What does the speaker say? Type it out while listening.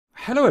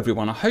Hello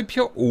everyone, I hope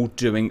you're all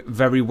doing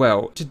very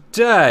well.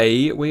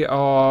 Today we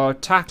are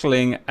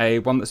tackling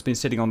one that's been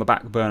sitting on the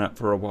back burner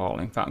for a while.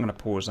 In fact, I'm going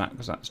to pause that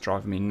because that's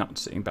driving me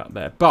nuts sitting back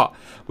there. But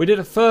we did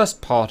a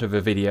first part of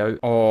a video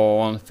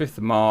on 5th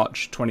of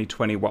March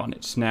 2021.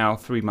 It's now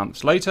 3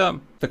 months later.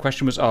 The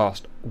question was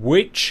asked,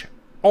 which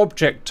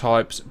object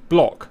types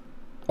block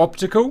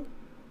optical,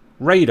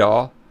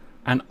 radar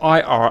and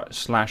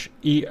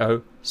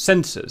IR/EO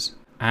sensors?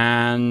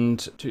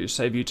 And to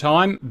save you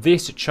time,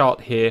 this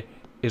chart here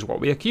is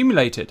what we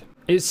accumulated.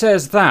 It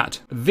says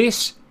that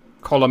this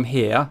column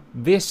here,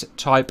 this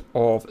type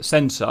of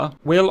sensor,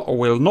 will or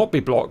will not be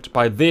blocked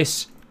by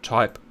this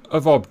type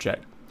of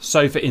object.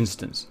 So for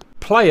instance,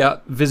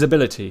 player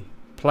visibility,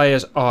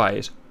 player's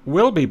eyes,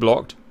 will be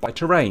blocked by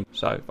terrain.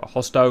 So if a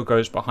hostile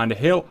goes behind a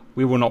hill,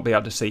 we will not be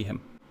able to see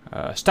him.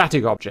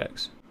 Static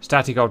objects.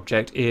 Static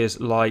object is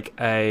like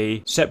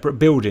a separate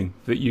building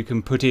that you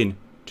can put in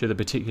to the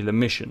particular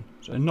mission.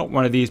 So not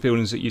one of these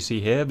buildings that you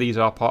see here, these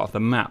are part of the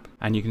map.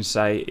 And you can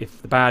say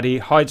if the baddie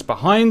hides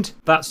behind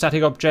that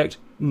static object,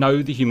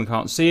 no, the human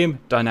can't see him.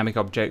 Dynamic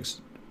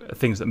objects,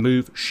 things that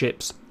move,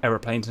 ships,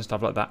 aeroplanes and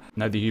stuff like that,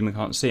 no, the human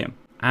can't see him.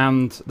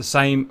 And the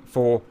same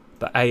for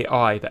the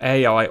AI. The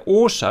AI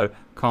also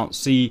can't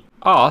see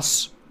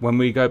us when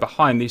we go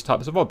behind these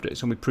types of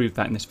objects, and we proved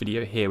that in this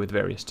video here with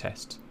various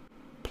tests.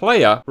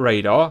 Player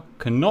radar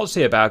cannot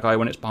see a bad guy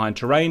when it's behind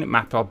terrain,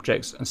 map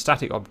objects and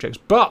static objects,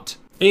 but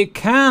it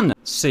can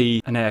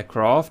see an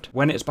aircraft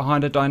when it's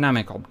behind a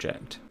dynamic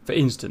object. For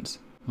instance,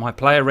 my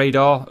player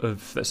radar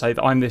of, let's say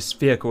that I'm this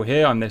vehicle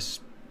here, I'm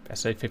this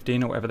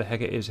SA-15 or whatever the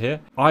heck it is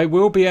here, I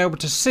will be able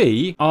to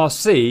see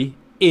RC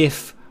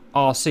if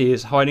RC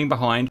is hiding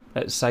behind,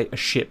 let's say, a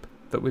ship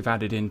that we've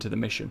added into the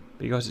mission,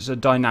 because it's a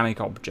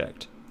dynamic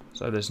object.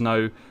 So there's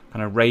no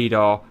kind of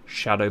radar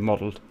shadow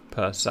modelled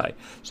per se.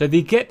 So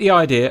you get the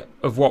idea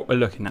of what we're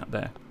looking at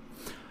there.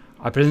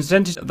 I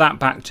presented that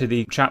back to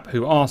the chap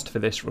who asked for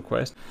this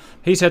request.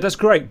 He said, that's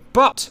great,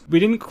 but we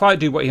didn't quite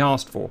do what he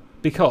asked for,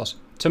 because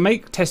to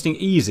make testing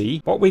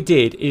easy, what we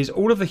did is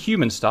all of the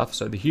human stuff,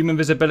 so the human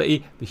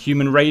visibility, the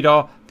human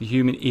radar, the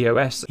human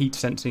EOS, heat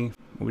sensing,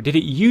 we did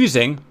it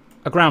using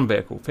a ground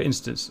vehicle. For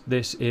instance,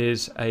 this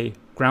is a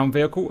ground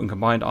vehicle and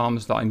combined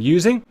arms that I'm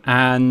using,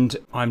 and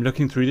I'm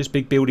looking through this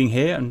big building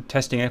here and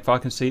testing if I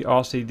can see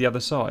RC the other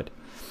side.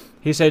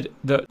 He said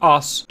that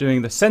us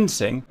doing the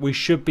sensing, we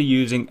should be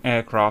using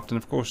aircraft, and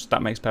of course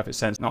that makes perfect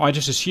sense. Now I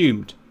just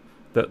assumed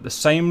that the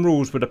same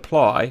rules would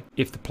apply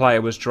if the player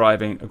was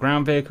driving a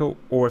ground vehicle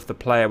or if the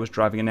player was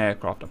driving an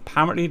aircraft.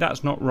 Apparently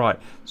that's not right.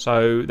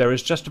 So there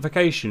is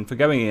justification for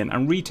going in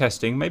and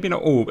retesting, maybe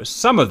not all, but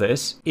some of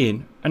this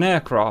in an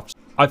aircraft.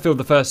 I filled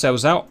the first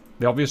cells out.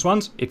 The obvious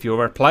ones, if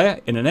you're a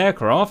player in an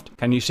aircraft,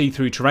 can you see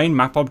through terrain,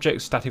 map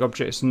objects, static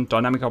objects and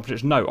dynamic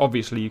objects? No,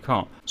 obviously you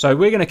can't. So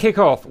we're going to kick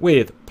off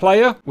with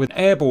player with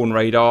airborne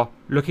radar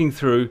looking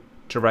through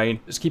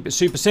terrain. Let's keep it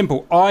super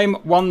simple. I'm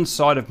one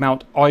side of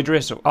Mount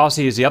Idris, or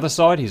RC is the other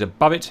side, he's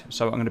above it,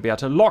 so I'm going to be able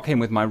to lock him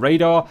with my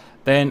radar.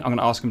 Then I'm going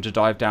to ask him to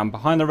dive down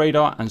behind the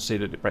radar and see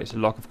that it breaks the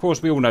lock. Of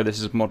course, we all know this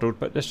is modelled,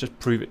 but let's just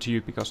prove it to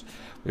you because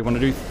we want to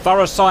do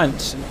thorough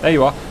science. There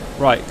you are.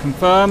 Right,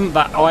 confirm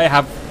that I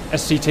have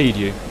SCT'd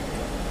you.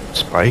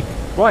 Spike.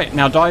 Right,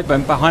 now dive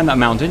behind that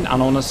mountain and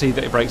I want to see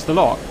that it breaks the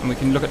lock. And we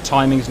can look at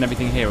timings and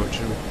everything here, which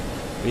will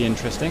be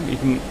interesting.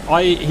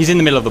 He's in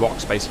the middle of the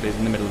box, basically. He's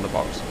in the middle of the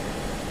box.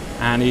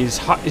 And he's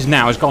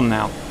gone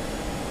now.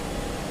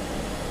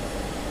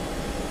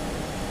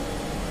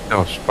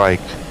 Oh,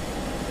 spiked.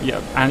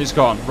 Yeah, and it's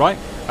gone, right?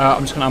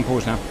 I'm just going to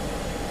unpause now.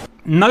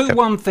 Note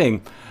one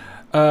thing.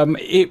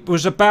 It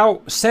was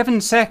about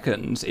 7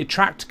 seconds. It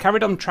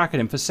carried on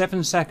tracking him for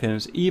 7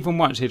 seconds, even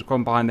once he'd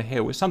gone behind the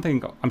hill. It's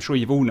something I'm sure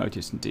you've all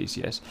noticed in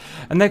DCS.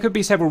 And there could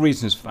be several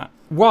reasons for that.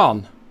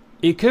 One,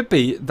 it could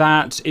be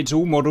that it's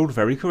all modelled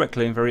very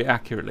correctly and very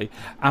accurately,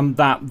 and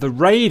that the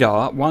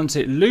radar, once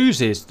it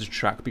loses the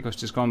track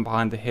because it's gone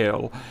behind the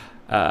hill,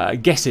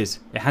 guesses.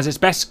 It has its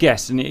best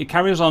guess, and it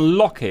carries on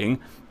locking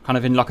kind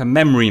of in like a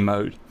memory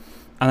mode.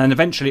 And then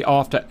eventually,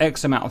 after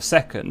X amount of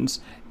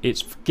seconds,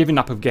 it's given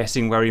up of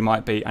guessing where he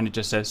might be, and it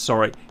just says,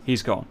 sorry,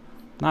 he's gone.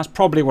 And that's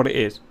probably what it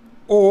is.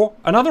 Or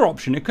another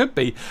option, it could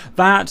be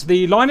that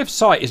the line of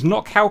sight is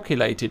not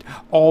calculated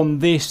on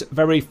this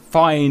very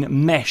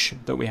fine mesh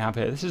that we have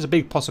here. This is a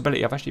big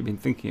possibility I've actually been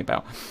thinking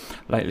about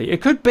lately.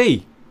 It could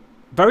be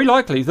very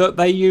likely that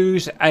they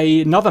use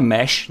another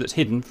mesh that's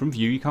hidden from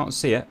view. You can't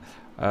see it,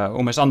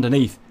 almost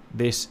underneath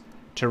this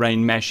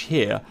terrain mesh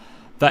here.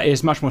 That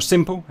is much more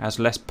simple, has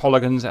less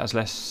polygons, has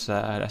less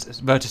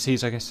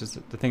vertices, I guess is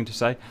the thing to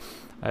say.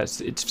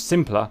 It's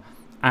simpler,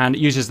 and it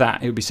uses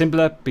that. It would be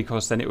simpler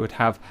because then it would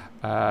have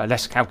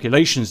less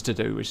calculations to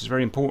do, which is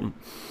very important.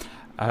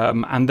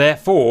 And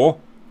therefore,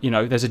 you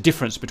know, there's a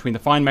difference between the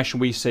fine mesh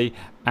we see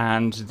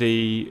and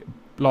the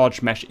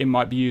large mesh it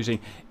might be using.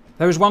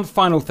 There is one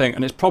final thing,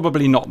 and it's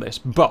probably not this,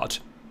 but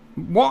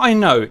What I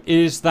know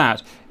is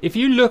that if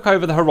you look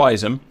over the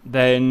horizon,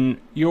 then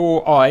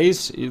your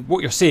eyes,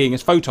 what you're seeing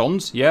is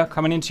photons, yeah,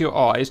 coming into your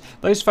eyes.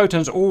 Those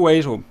photons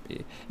always, or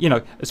you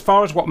know, as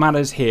far as what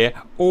matters here,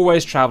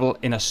 always travel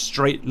in a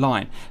straight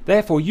line.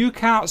 Therefore, you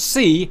can't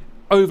see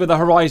over the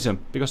horizon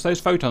because those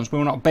photons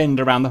will not bend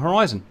around the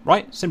horizon,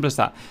 right? Simple as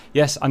that.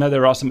 Yes, I know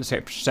there are some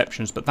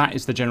exceptions, but that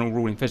is the general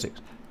rule in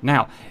physics.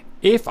 Now,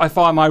 if I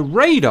fire my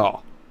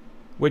radar,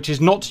 which is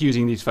not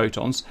using these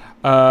photons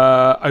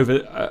over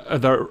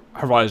the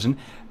horizon,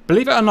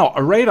 believe it or not,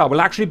 a radar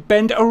will actually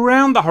bend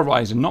around the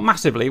horizon, not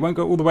massively, it won't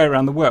go all the way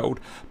around the world,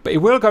 but it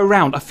will go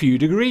around a few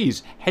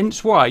degrees,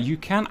 hence why you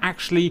can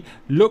actually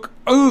look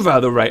over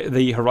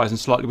the horizon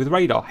slightly with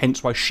radar,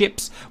 hence why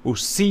ships will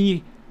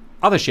see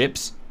other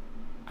ships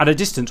at a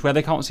distance where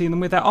they can't see them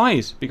with their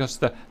eyes, because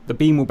the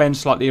beam will bend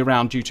slightly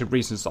around due to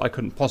reasons that I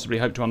couldn't possibly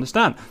hope to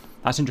understand.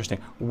 That's interesting.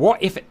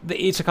 What if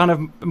it's a kind of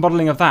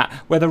modelling of that,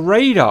 where the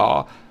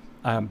radar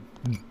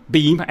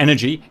beam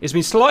energy is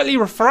being slightly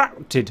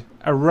refracted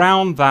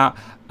around that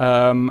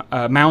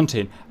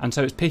mountain, and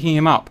so it's picking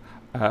him up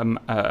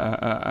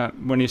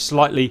when he's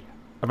slightly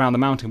around the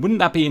mountain? Wouldn't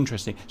that be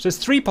interesting? So there's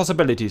 3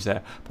 possibilities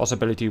there.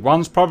 Possibility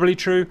 1's probably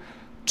true.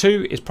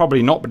 2 is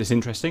probably not, but it's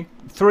interesting.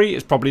 3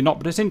 is probably not,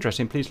 but it's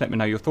interesting. Please let me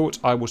know your thoughts.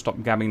 I will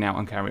stop gabbing now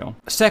and carry on.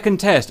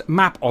 Second test,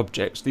 map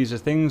objects. These are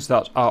things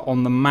that are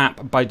on the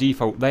map by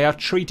default. They are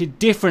treated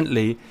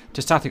differently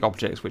to static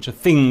objects, which are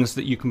things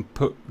that you can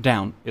put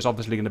down. It's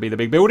obviously going to be the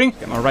big building.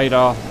 Get my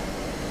radar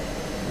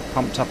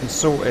pumped up and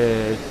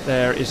sorted.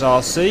 There is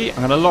RC. I'm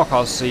going to lock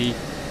RC.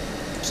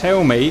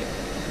 Tell me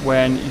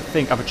when you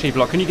think I've achieved a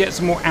lot. Can you get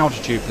some more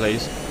altitude,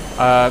 please?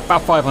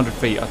 About 500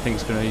 feet, I think,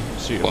 is going to be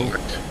suitable.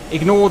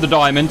 Ignore the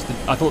diamond.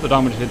 I thought the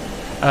diamond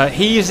was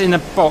he's in a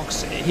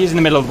box. He's in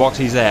the middle of the box.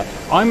 He's there.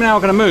 I'm now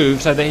going to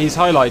move so that he's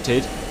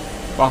highlighted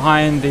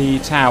behind the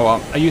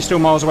tower. Are you still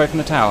miles away from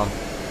the tower?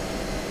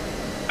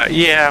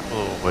 Yeah, I'm a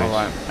little ways. All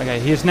right. Okay,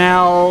 he is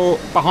now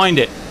behind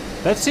it.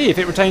 Let's see if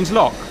it retains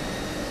lock.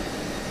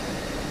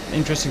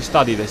 Interesting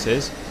study this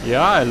is.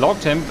 Yeah, I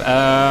locked him.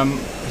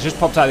 He's just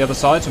popped out the other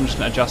side, so I'm just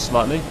going to adjust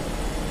slightly.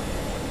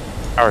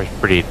 Tower's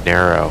pretty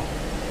narrow.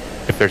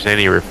 If there's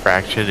any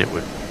refraction, it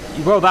would...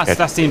 Well,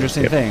 that's the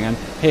interesting thing. And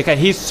here, okay,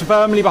 he's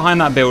firmly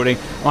behind that building.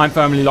 I'm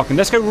firmly locking.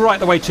 Let's go right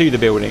the way to the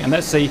building, and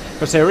let's see,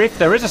 because if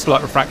there is a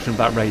slight refraction of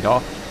that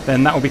radar,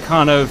 then that will be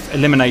kind of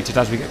eliminated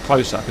as we get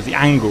closer, because the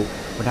angle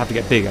would have to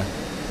get bigger.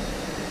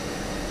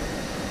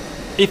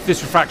 If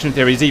this refraction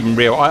theory is even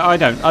real, I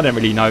don't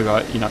really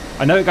know. You know,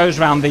 I know it goes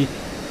around the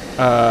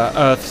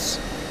Earth's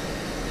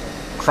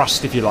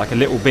crust, if you like, a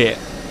little bit.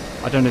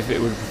 I don't know if it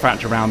would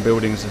refract around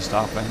buildings and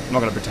stuff. I'm not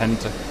going to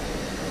pretend to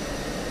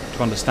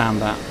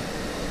understand that.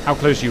 How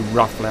close are you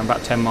roughly? I'm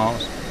about 10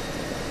 miles.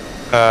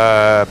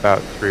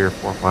 About 3 or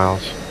 4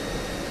 miles,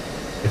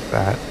 if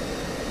that.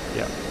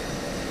 Yeah.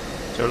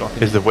 So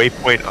like is the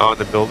waypoint on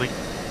the building?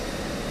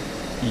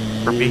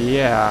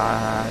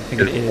 Yeah, I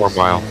think it is. 4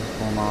 miles.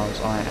 4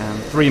 miles. I am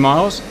 3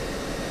 miles.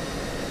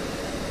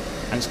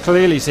 And it's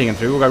clearly seeing them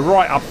through. We'll go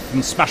right up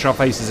and smash our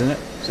faces in it.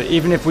 So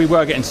even if we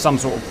were getting some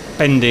sort of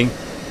bending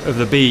of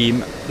the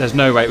beam, there's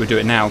no way it would do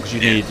it now, because you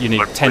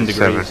need 10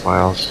 degrees. 7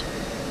 miles.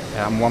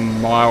 Yeah, I'm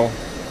 1 mile.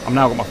 I've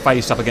now got my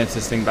face up against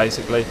this thing,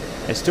 basically.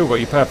 It's still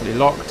got you perfectly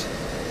locked.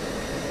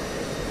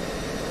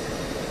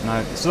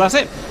 No, so that's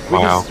it.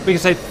 Wow. We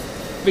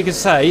can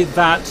say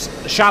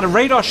that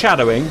radar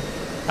shadowing,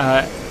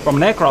 from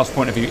an aircraft's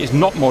point of view, is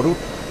not modelled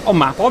on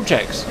map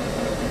objects.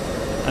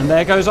 And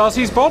there goes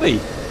RC's body.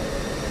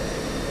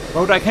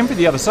 Well, I came through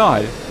the other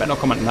side. Better not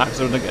comment on that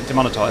because it'll get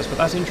demonetised, but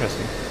that's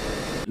interesting.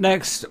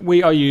 Next,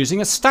 we are using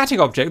a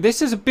static object.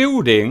 This is a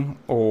building,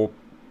 or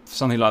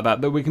something like that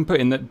we can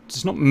put in that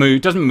does not move,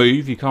 doesn't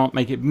move, you can't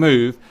make it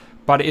move,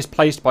 but it is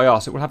placed by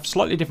us. It will have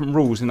slightly different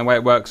rules in the way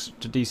it works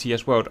to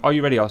DCS world. Are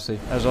you ready, RC?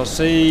 As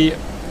RC,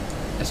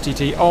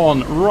 STT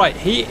on. Right,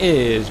 he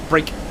is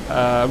brake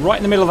right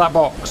in the middle of that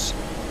box.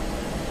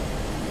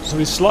 So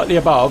he's slightly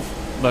above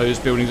those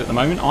buildings at the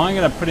moment. I'm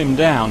going to put him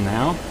down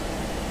now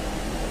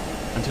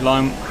until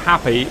I'm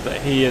happy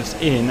that he is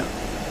in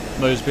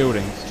those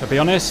buildings. To be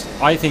honest,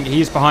 I think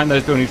he's behind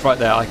those buildings right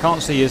there. I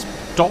can't see his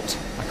dot.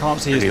 Can't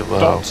see his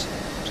dot.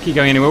 Just keep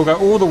going anyway. We'll go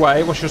all the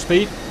way. What's your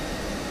speed?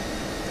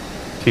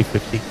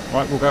 250.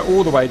 Right, we'll go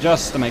all the way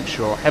just to make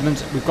sure.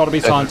 Heavens, we've got to be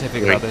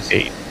scientific about this.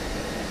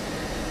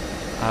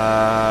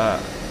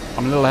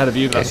 I'm a little ahead of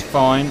you, but that's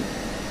fine.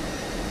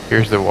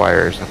 Here's the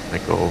wires. I'm going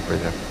to go over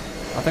them.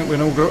 I think we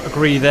can all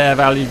agree there,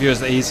 valued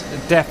viewers, that he's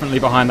definitely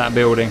behind that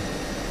building.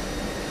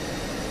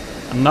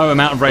 And no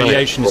amount of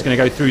radiation is going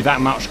to go through that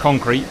much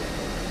concrete.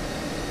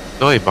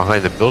 Not only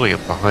behind the building,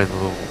 I'm behind the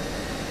little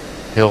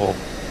hill.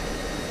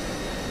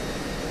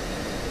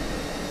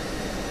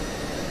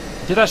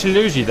 Did actually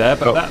lose you there,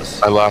 but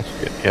that's... I lost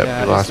you. Yep,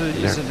 yeah, I lost you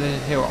it's there. a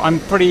hill. I'm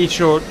pretty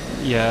sure...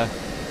 Yeah.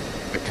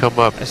 I come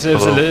up... It was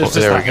just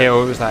that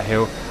hill. It was that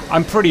hill.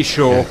 I'm pretty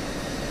sure... Yeah.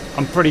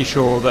 I'm pretty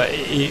sure that...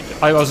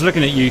 I was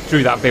looking at you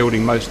through that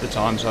building most of the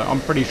time, so I'm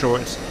pretty sure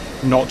it's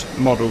not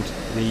modelled,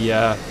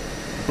 the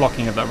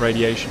blocking of that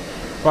radiation.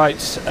 Right,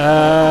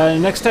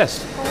 next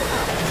test.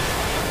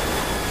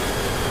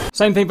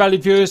 Same thing,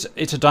 valued viewers.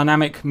 It's a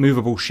dynamic,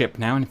 movable ship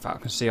now. In fact, I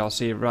can see, I'll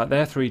see it right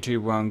there. 3, 2,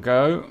 1,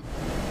 go.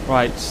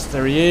 Right,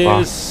 there he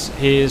is.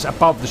 He is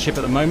above the ship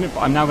at the moment,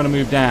 but I'm now going to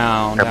move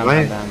down. Down.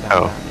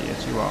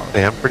 Yes, you are.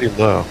 Yeah, I'm pretty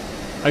low.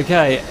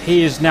 Okay,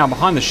 he is now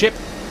behind the ship.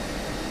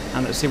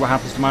 And let's see what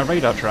happens to my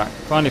radar track.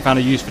 Finally found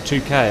a use for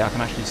 2K. I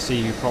can actually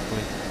see you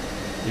properly.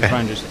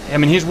 I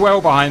mean, he's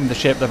well behind the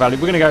ship, the value.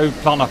 We're going to go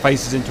plant our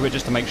faces into it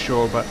just to make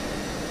sure, but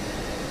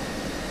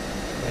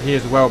he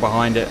is well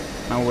behind it.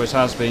 Always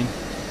has been.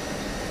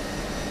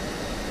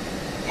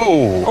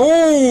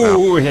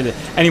 Oh! Hit it.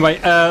 Anyway,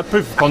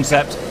 proof of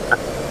concept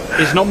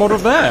is not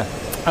modelled there.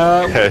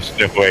 There's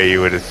no way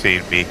you would have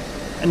seen me.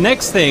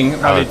 Next thing,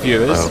 valued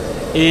viewers,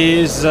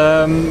 is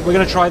we're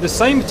going to try the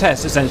same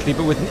test essentially,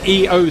 but with an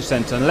EO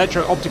sensor, an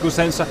electro-optical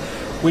sensor,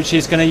 which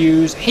is going to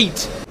use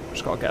heat.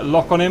 Just got to get a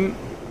lock on him.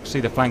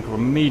 See the flanker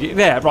immediately.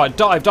 There, right,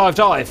 dive, dive,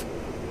 dive.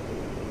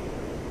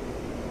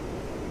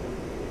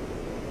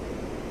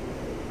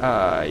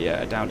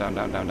 Yeah, down,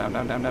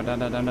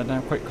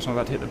 quick, because I'm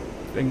about to hit the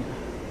thing.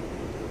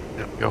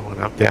 I'm going,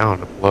 I'm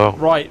down, I'm low.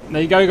 Right,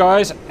 there you go,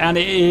 guys. And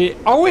it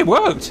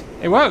worked.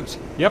 It worked.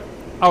 Yep.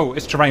 Oh,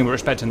 it's terrain. We're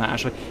expecting that,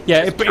 actually.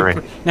 Yeah.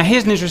 Now,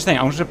 here's an interesting thing.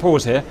 I'm just going to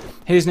pause here.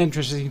 Here's an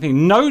interesting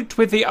thing. Note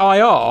with the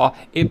IR,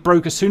 it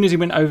broke as soon as he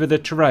went over the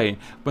terrain.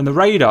 When the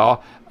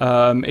radar,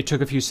 it took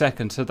a few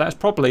seconds. So that's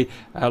probably,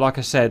 like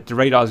I said, the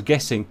radar's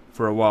guessing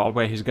for a while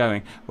where he's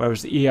going.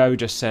 Whereas the EO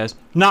just says,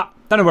 nah,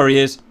 don't know where he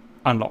is.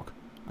 Unlock.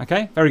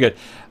 Okay, very good.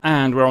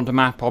 And we're on to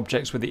map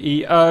objects with the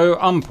EO.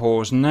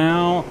 Unpause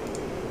now.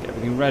 Get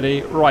everything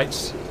ready. Right.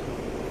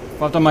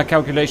 If I've done my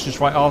calculations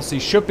right, RC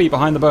should be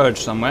behind the bird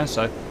somewhere.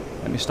 So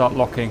let me start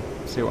locking,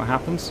 see what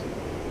happens.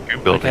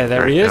 Okay,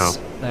 there he is.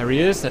 There he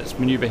is. Let's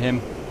maneuver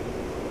him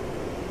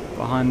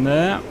behind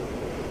there.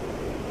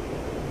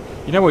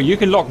 You know what? You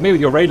can lock me with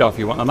your radar if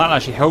you want, and that'll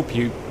actually help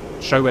you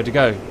show where to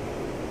go.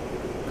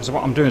 Because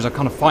what I'm doing is I'm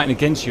kind of fighting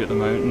against you at the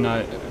moment.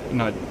 No,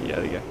 yeah,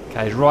 there you go.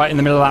 Okay, he's right in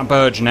the middle of that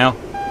burge now.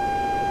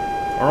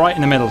 Right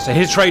in the middle. So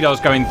his radar's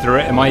going through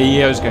it, and my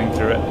EO's going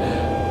through it.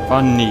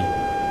 Funny.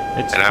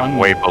 It's and funny. I'm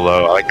way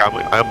below. Like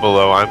I'm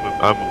below. I'm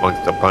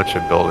amongst a bunch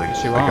of buildings.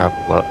 Yes, you like are.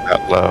 I'm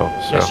that low.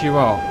 So. Yes, you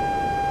are.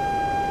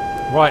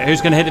 Right,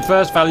 who's going to hit it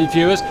first, valued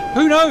viewers?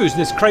 Who knows?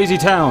 This crazy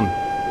town.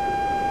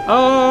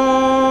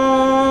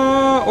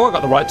 Oh, I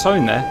got the right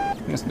tone there. I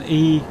think it's an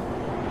E,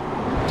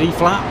 D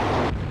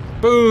flat.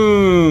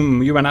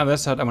 Boom! You went out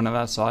this side. I went out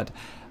that side.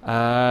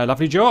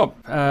 Lovely job.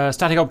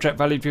 Static object,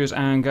 valued viewers,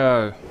 and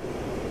go.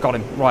 Got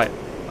him. Right.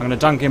 I'm going to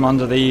dunk him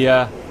under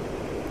the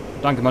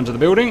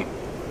building.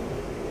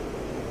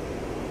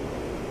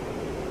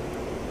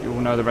 You all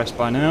know the rest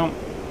by now.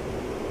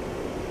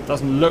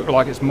 Doesn't look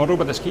like it's model,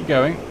 but let's keep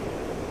going.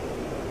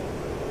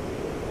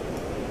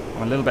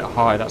 I'm a little bit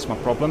high, that's my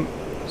problem.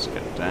 Let's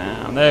get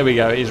down. There we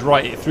go. He's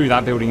right through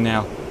that building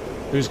now.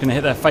 Who's going to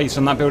hit their face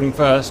on that building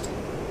first?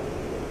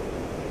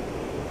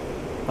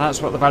 That's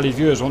what the valued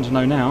viewers want to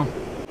know now.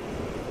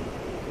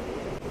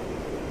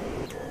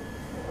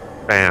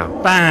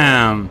 Bam.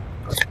 Bam!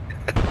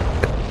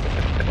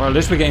 Well, at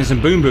least we're getting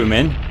some boom boom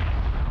in.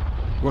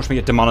 Watch me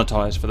get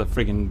demonetized for the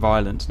friggin'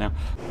 violence now.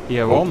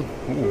 EO on.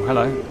 Oh,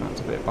 hello.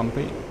 That's a bit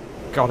bumpy.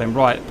 Got him.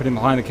 Right. Put him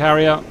behind the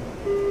carrier.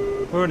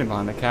 Put him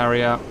behind the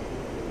carrier.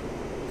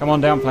 Come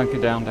on down, flank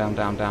it down, down,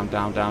 down, down,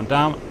 down, down,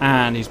 down.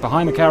 And he's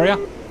behind the carrier.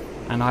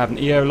 And I have an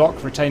EO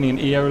lock, retaining an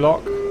EO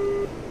lock.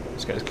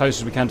 Let's get as close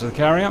as we can to the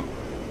carrier.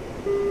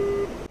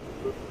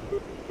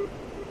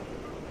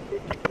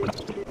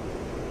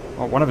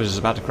 Well, one of us is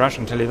about to crash, I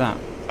can tell you that.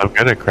 I'm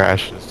gonna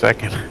crash in a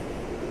second.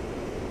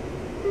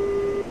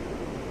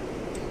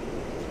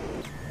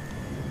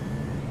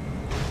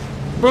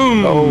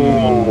 Boom!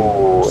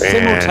 Oh,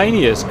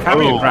 simultaneous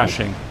carrier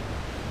crashing.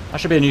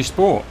 That should be a new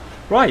sport.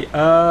 Right,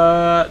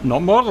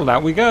 not modelled,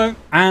 out we go.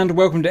 And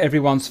welcome to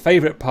everyone's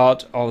favourite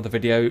part of the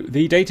video,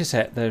 the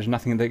dataset. There's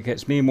nothing that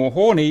gets me more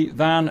horny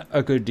than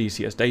a good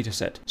DCS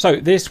dataset. So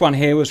this one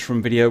here was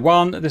from video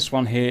 1, this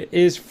one here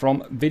is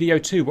from video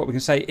 2. What we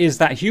can say is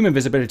that human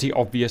visibility,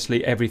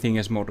 obviously everything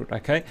is modelled,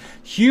 okay?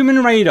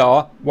 Human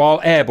radar, while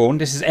airborne,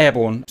 this is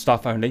airborne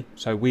stuff only,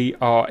 so we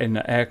are in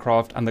an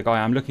aircraft and the guy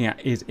I'm looking at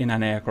is in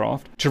an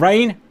aircraft.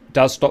 Terrain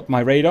does stop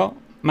my radar.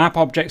 Map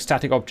objects,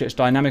 static objects,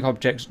 dynamic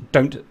objects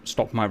don't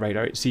stop my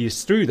radar. It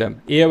sees through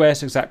them.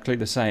 EOS exactly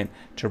the same.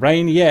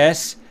 Terrain,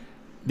 yes.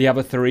 The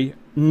other three,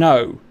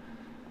 no.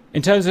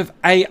 In terms of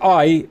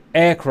AI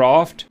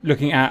aircraft,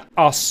 looking at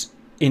us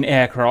in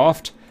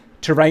aircraft,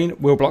 terrain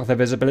will block their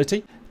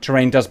visibility.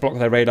 Terrain does block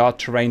their radar.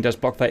 Terrain does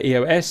block their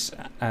EOS.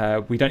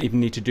 We don't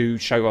even need to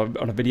show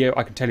on a video.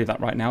 I can tell you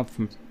that right now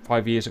from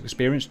 5 years of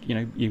experience. You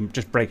know, you can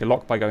just break a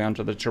lock by going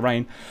under the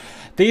terrain.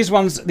 These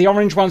ones, the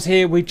orange ones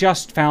here, we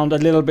just found a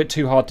little bit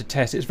too hard to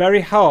test. It's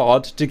very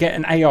hard to get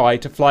an AI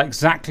to fly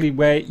exactly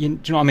where, do you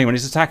know what I mean? When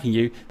it's attacking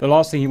you, the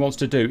last thing he wants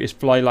to do is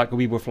fly like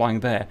we were flying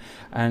there.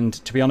 And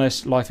to be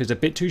honest, life is a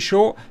bit too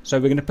short. So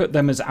we're going to put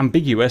them as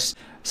ambiguous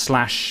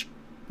slash...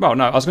 Well,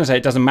 no, I was going to say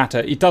it doesn't matter.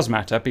 It does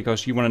matter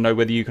because you want to know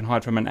whether you can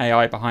hide from an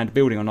AI behind a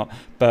building or not.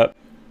 But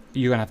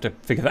you're going to have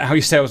to figure that out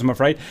yourselves, I'm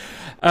afraid.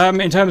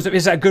 In terms of,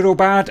 is that good or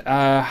bad?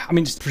 I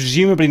mean, it's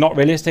presumably not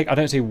realistic. I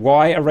don't see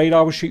why a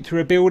radar would shoot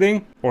through a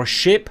building or a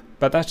ship,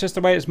 but that's just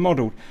the way it's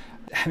modelled.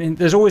 I mean,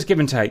 there's always give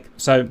and take.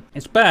 So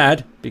it's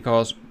bad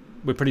because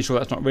we're pretty sure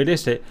that's not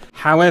realistic.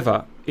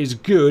 However, it's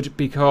good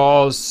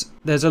because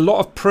there's a lot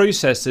of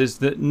processes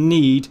that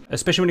need,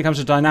 especially when it comes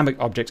to dynamic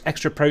objects,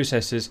 extra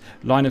processes,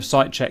 line of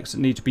sight checks that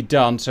need to be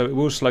done. So it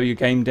will slow your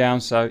game down.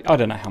 So I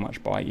don't know how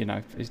much by, you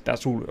know,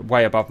 that's all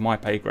way above my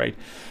pay grade.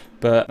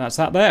 But that's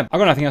that there. I've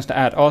got nothing else to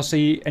add.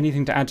 RC,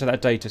 anything to add to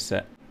that data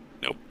set?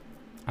 Nope.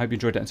 I hope you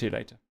enjoyed it and see you later.